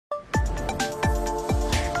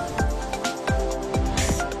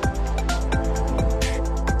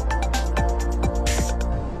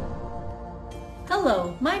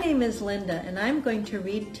name is Linda, and I'm going to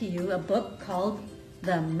read to you a book called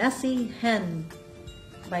The Messy Hen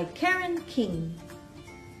by Karen King.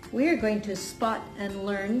 We are going to spot and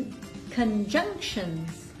learn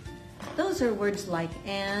conjunctions. Those are words like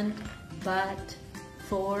and, but,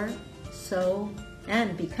 for, so,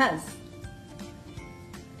 and because.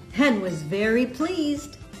 Hen was very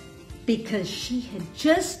pleased because she had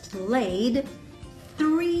just laid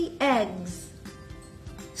 3 eggs.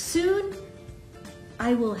 Soon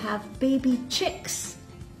I will have baby chicks,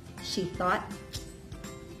 she thought.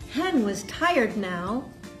 Hen was tired now,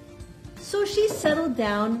 so she settled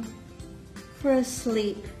down for a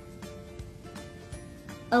sleep.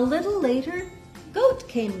 A little later, Goat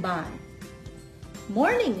came by.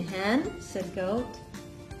 "Morning, Hen," said Goat,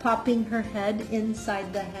 popping her head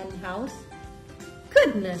inside the hen house.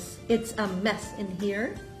 "Goodness, it's a mess in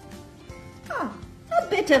here." "Ah, a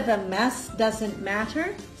bit of a mess doesn't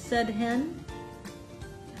matter," said Hen.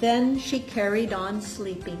 Then she carried on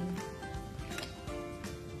sleeping.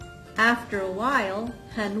 After a while,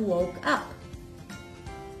 Hen woke up.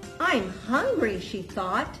 "I'm hungry," she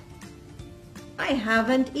thought. "I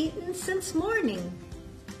haven't eaten since morning."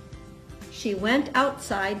 She went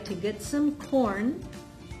outside to get some corn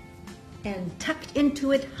and tucked into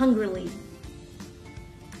it hungrily.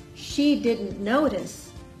 She didn't notice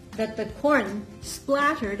that the corn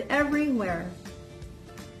splattered everywhere.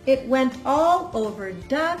 It went all over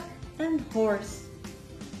Duck and Horse.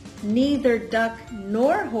 Neither Duck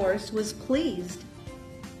nor Horse was pleased.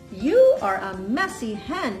 "You are a messy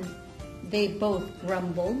hen," they both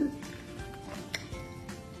grumbled.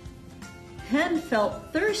 Hen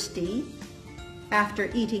felt thirsty after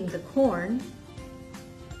eating the corn,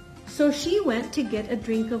 so she went to get a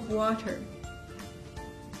drink of water.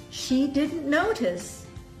 She didn't notice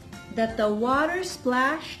that the water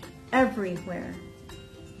splashed everywhere.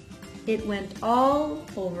 It went all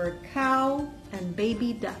over Cow and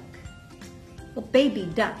Baby Duck. Well, Baby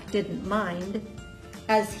Duck didn't mind,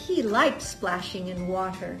 as he liked splashing in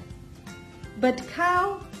water. But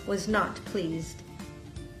Cow was not pleased.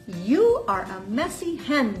 "You are a messy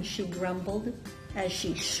hen," she grumbled as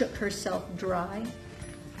she shook herself dry.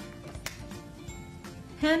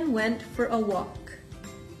 Hen went for a walk.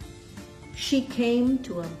 She came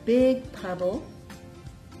to a big puddle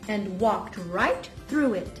and walked right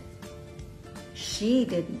through it. She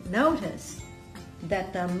didn't notice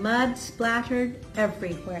that the mud splattered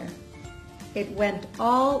everywhere. It went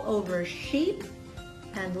all over Sheep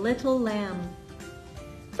and Little Lamb.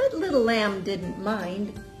 But Little Lamb didn't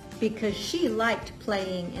mind because she liked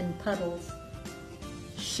playing in puddles.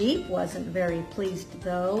 Sheep wasn't very pleased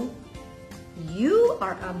though. "You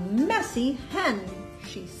are a messy hen,"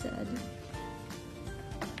 she said.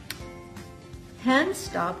 Hen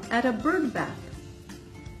stopped at a bird bath.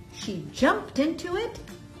 She jumped into it,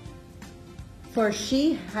 for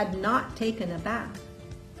she had not taken a bath.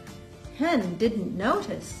 Hen didn't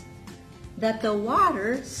notice that the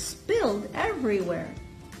water spilled everywhere.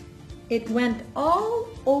 It went all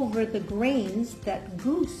over the grains that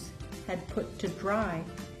Goose had put to dry.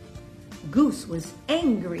 Goose was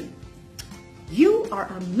angry. "You are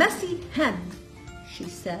a messy hen," she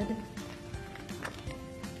said.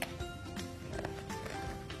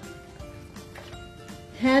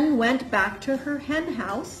 Hen went back to her hen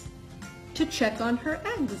house to check on her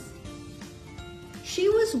eggs. She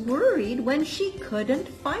was worried when she couldn't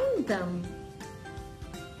find them.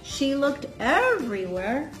 She looked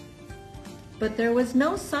everywhere, but there was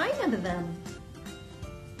no sign of them.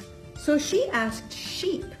 So she asked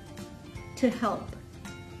Sheep to help.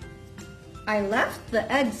 "I left the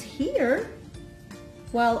eggs here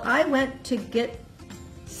while I went to get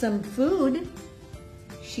some food,"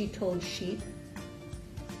 she told Sheep.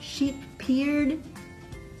 Sheep peered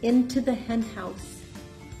into the hen house.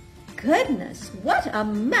 "Goodness, what a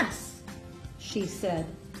mess," she said.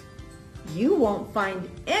 "You won't find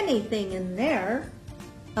anything in there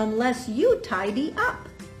unless you tidy up."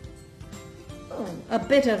 "Oh, a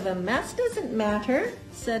bit of a mess doesn't matter,"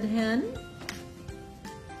 said Hen.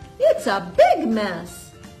 "It's a big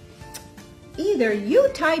mess. Either you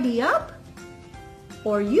tidy up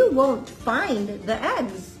or you won't find the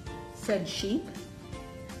eggs," said Sheep.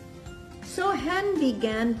 So Hen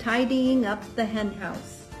began tidying up the hen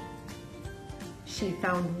house. She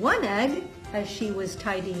found 1 egg as she was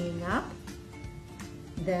tidying up.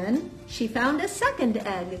 Then she found a 2nd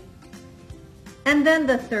egg, and then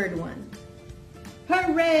the 3rd one.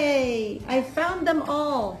 "Hooray! I found them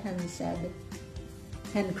all," Hen said.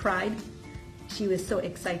 Hen cried. She was so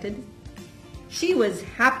excited. She was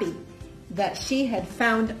happy that she had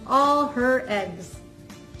found all her eggs.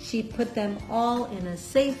 She put them all in a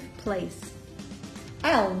safe place.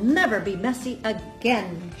 I'll never be messy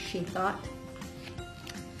again, she thought.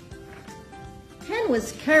 Hen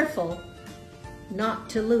was careful not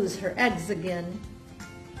to lose her eggs again.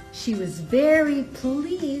 She was very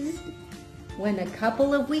pleased when a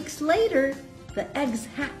couple of weeks later the eggs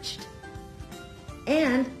hatched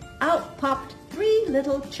and out popped 3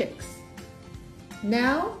 little chicks.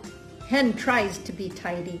 Now Hen tries to be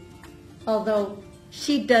tidy, although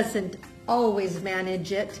she doesn't always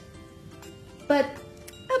manage it. But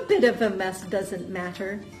a bit of a mess doesn't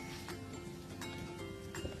matter.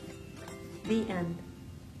 The end.